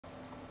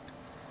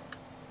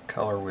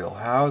color wheel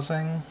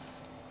housing.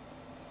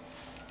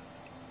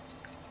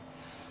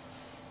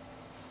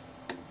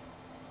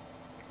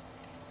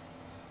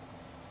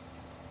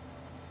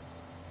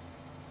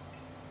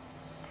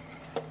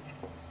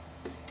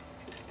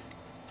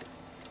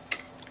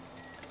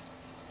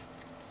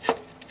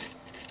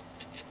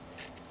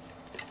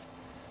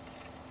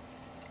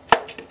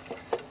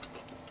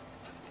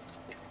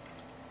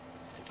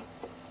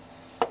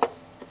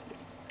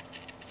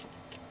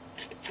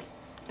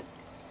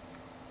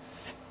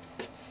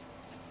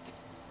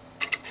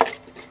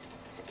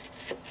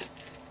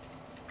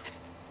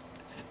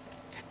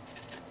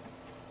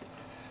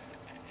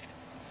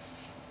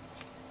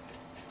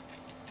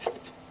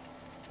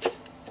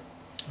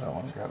 I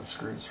want to grab the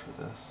screws for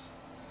this.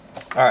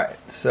 Alright,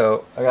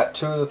 so I got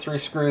 2 of the 3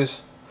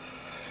 screws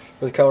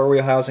for the color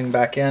wheel housing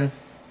back in.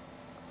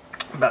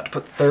 I'm about to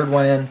put the 3rd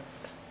one in.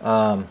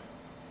 The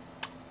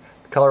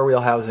color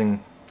wheel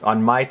housing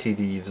on my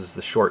TV uses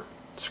the short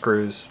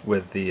screws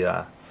with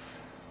the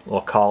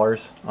little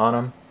collars on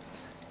them.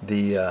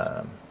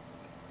 The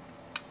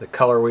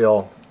color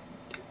wheel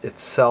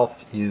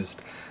itself used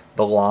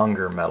the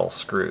longer metal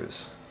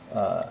screws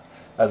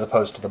as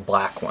opposed to the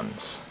black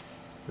ones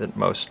that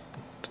most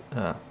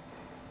the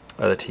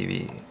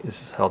TV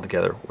is held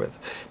together with.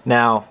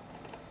 Now,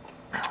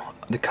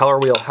 the color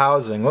wheel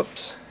housing, the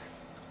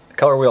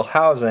color wheel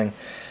housing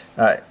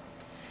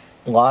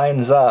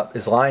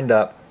is lined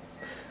up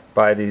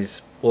by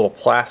these little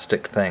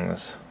plastic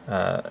things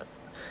that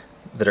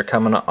are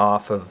coming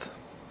off of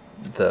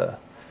the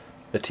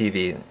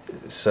TV.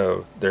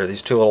 So there are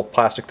these 2 little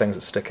plastic things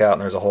that stick out,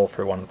 and there's a hole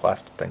for one of the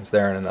plastic things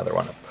there and another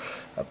one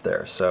up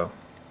there. So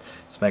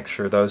just make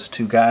sure those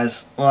 2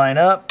 guys line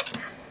up,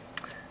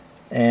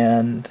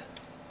 and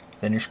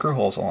then your screw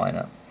holes will line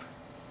up.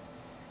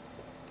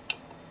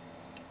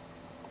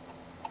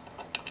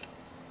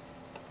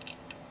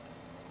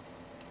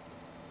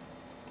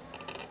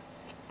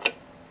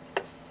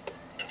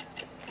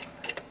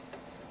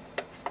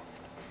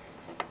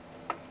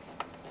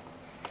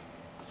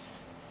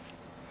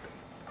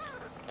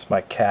 It's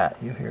my cat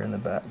you hear in the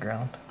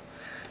background.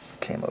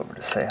 Came over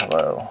to say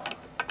hello.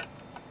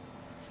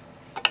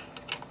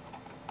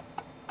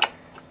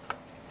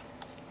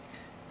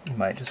 You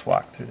might just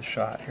walk through the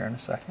shot here in a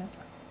second.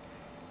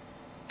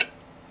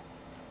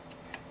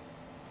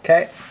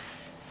 Okay,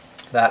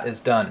 that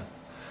is done.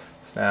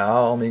 So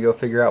now let me go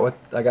figure out what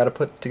I got to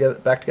put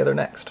back together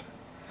next.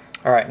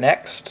 All right,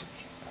 next,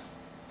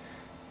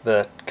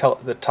 the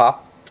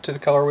top to the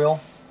color wheel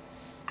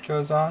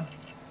goes on.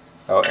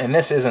 Oh, and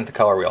this isn't the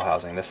color wheel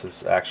housing. This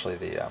is actually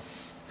the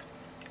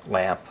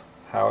lamp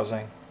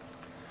housing.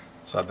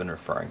 So I've been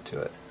referring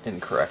to it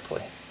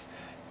incorrectly.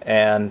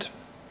 And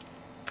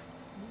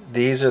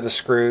these are the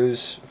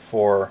screws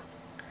for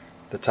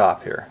the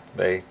top here.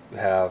 They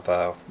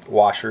have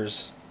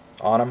washers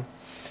on them,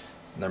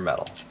 and they're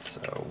metal. So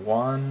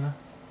 1,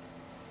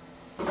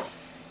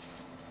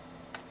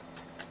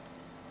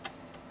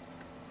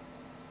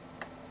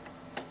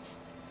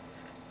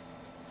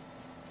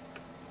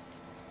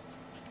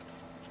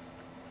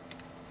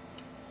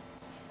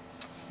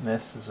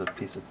 this is a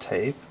piece of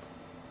tape.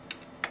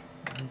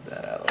 Move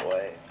that out of the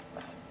way.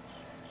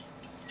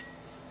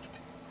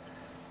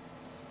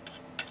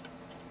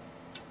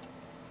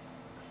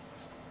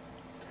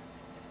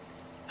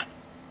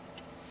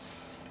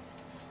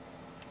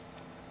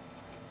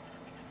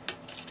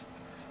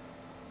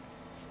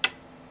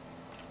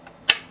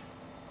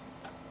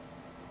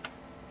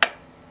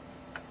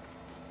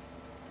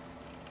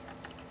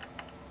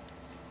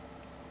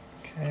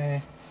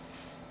 Okay.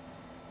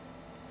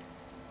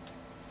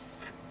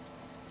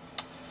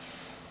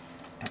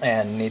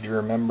 And need to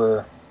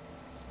remember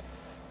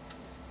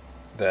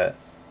that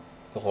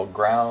the little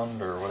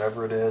ground or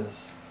whatever it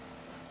is,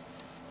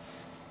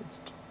 it's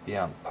to be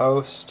on the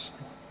post.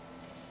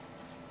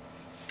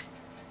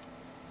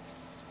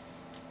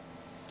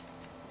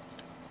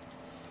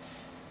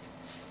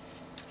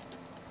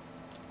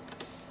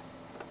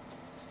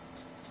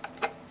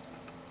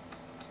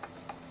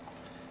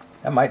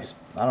 That might just,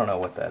 I don't know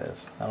what that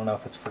is. I don't know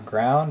if it's for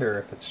ground or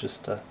if it's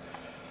just to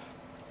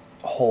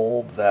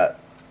hold that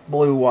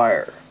blue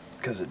wire,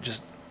 because it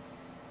just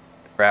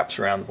wraps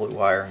around the blue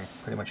wire and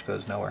pretty much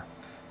goes nowhere.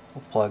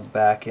 We'll plug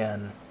back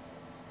in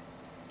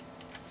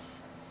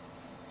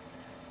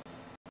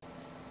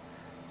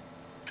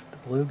the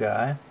blue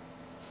guy.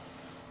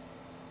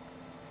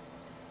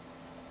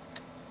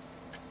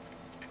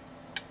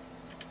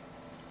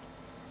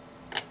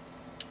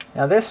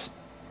 Now this,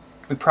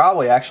 we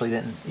probably actually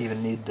didn't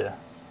even need to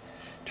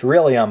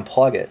really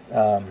unplug it,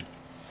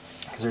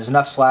 because there's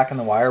enough slack in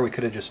the wire. We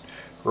could have just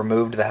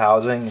removed the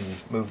housing and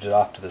moved it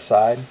off to the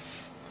side.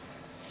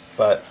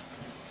 But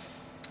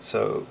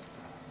so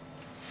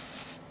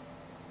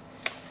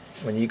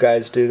when you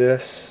guys do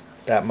this,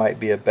 that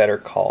might be a better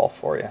call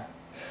for you.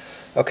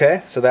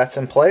 Okay, so that's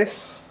in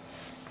place.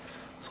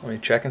 So let me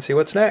check and see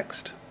what's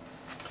next.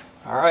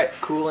 Alright,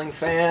 cooling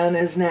fan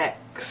is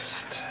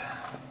next.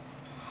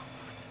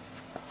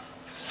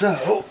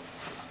 So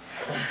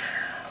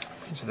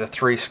these are the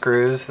 3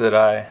 screws that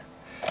I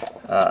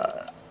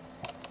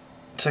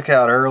Took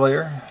out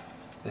earlier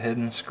the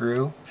hidden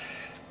screw.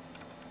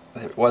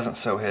 It wasn't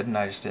so hidden,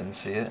 I just didn't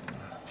see it.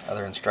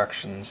 Other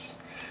instructions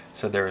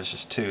said there was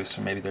just 2,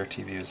 so maybe their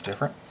TV was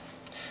different.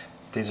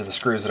 These are the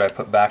screws that I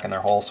put back in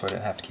their hole so I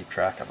didn't have to keep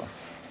track of them,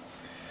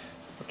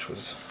 which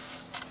was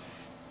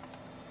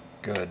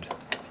good.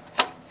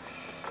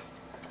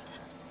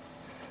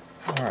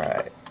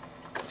 Alright,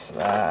 so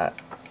that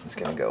is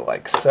going to go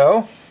like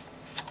so.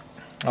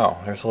 Oh,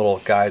 there's little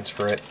guides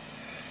for it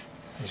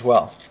as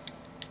well.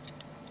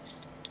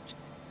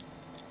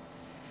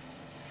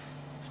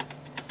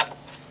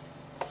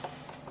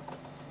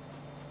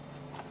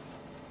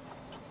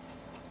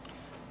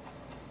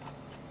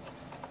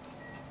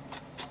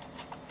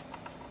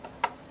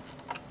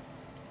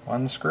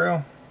 One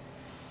screw.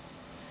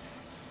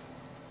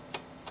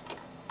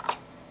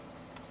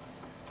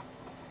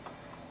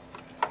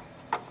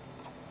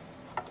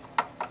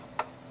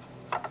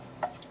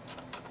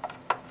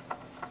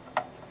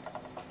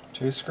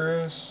 Two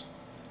screws.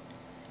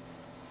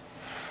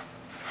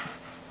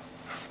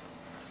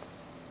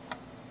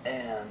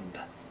 And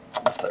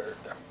a third.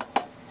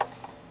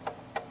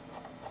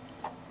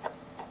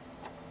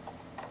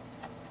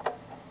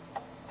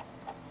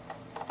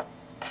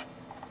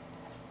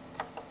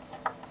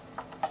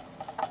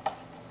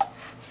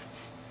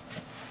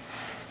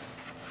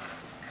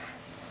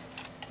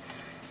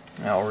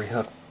 Now I'll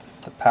rehook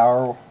the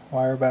power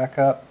wire back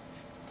up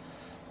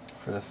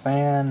for the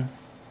fan.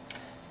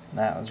 And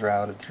that was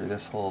routed through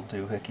this little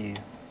doohickey,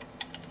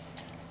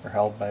 or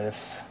held by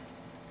this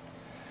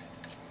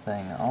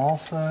thing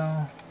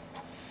also.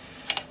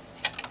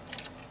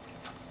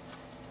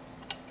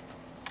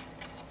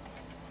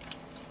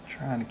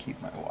 Trying to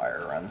keep my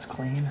wire runs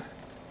clean.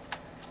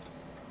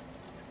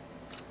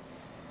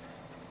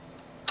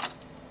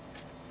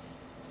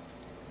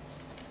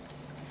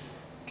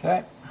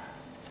 Okay.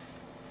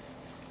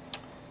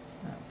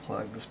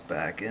 Plug this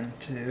back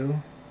into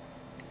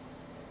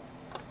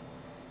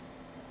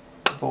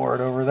the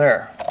board over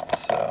there.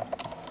 So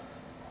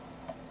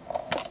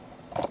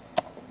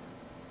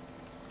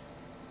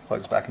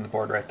plugs back in the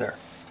board right there,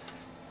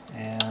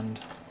 and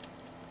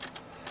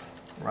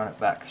run it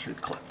back through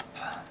the clip.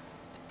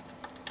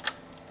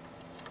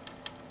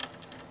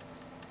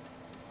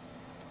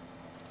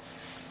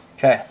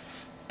 Okay.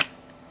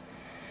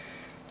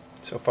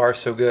 So far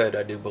so good,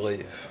 I do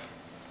believe.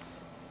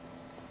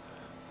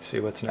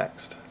 See what's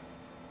next.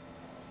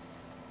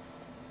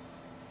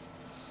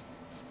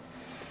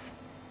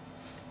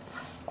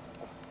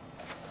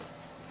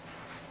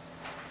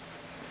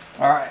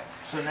 Alright,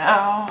 so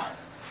now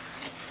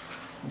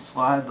we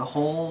slide the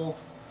whole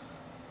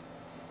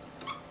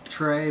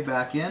tray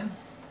back in,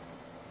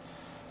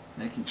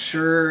 making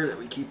sure that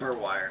we keep our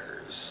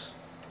wires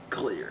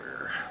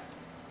clear.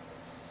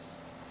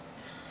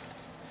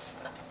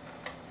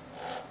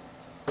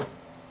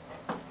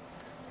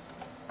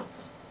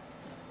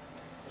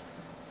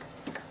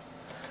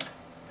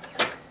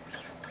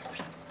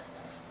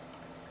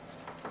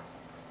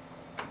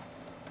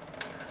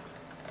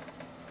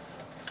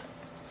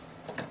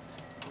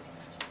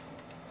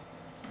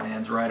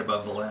 Hand's right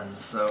above the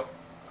lens, so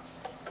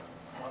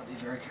I want to be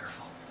very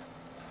careful.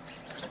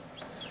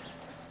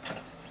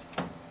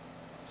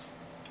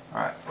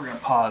 Alright, we're going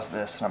to pause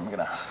this, and I'm going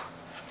to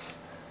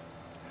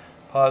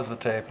pause the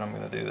tape, and I'm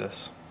going to do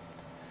this.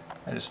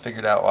 I just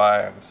figured out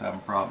why I was having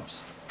problems.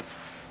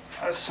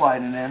 I was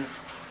sliding in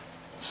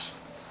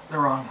the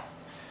wrong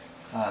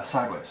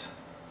sideways.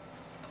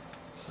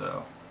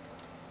 So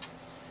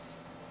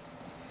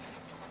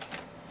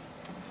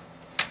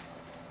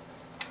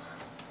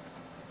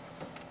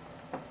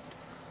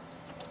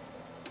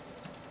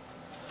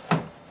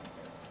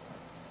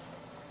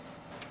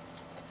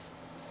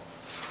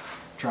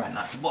trying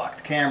not to block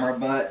the camera,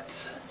 but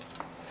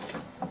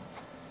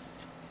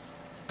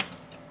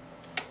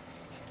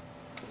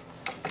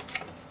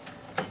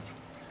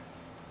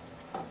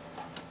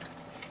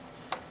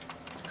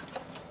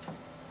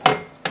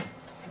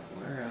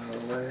we're out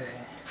of the way.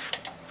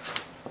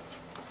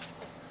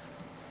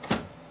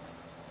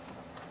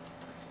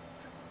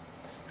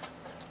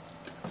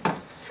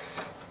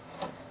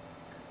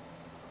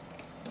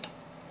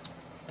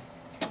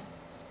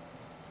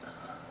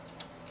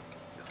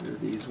 Clear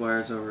these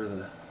wires over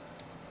the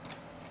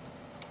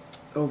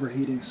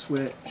overheating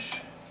switch.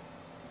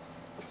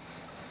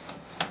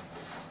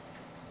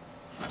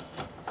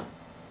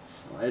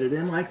 Slide it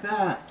in like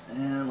that,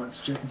 and let's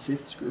check and see if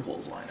the screw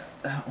holes line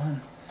up. That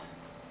one,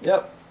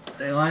 yep,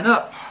 they line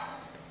up.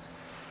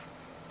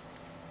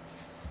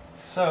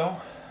 So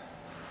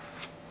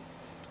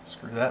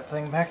screw that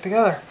thing back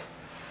together.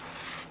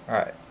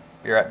 Alright,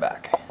 be right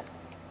back.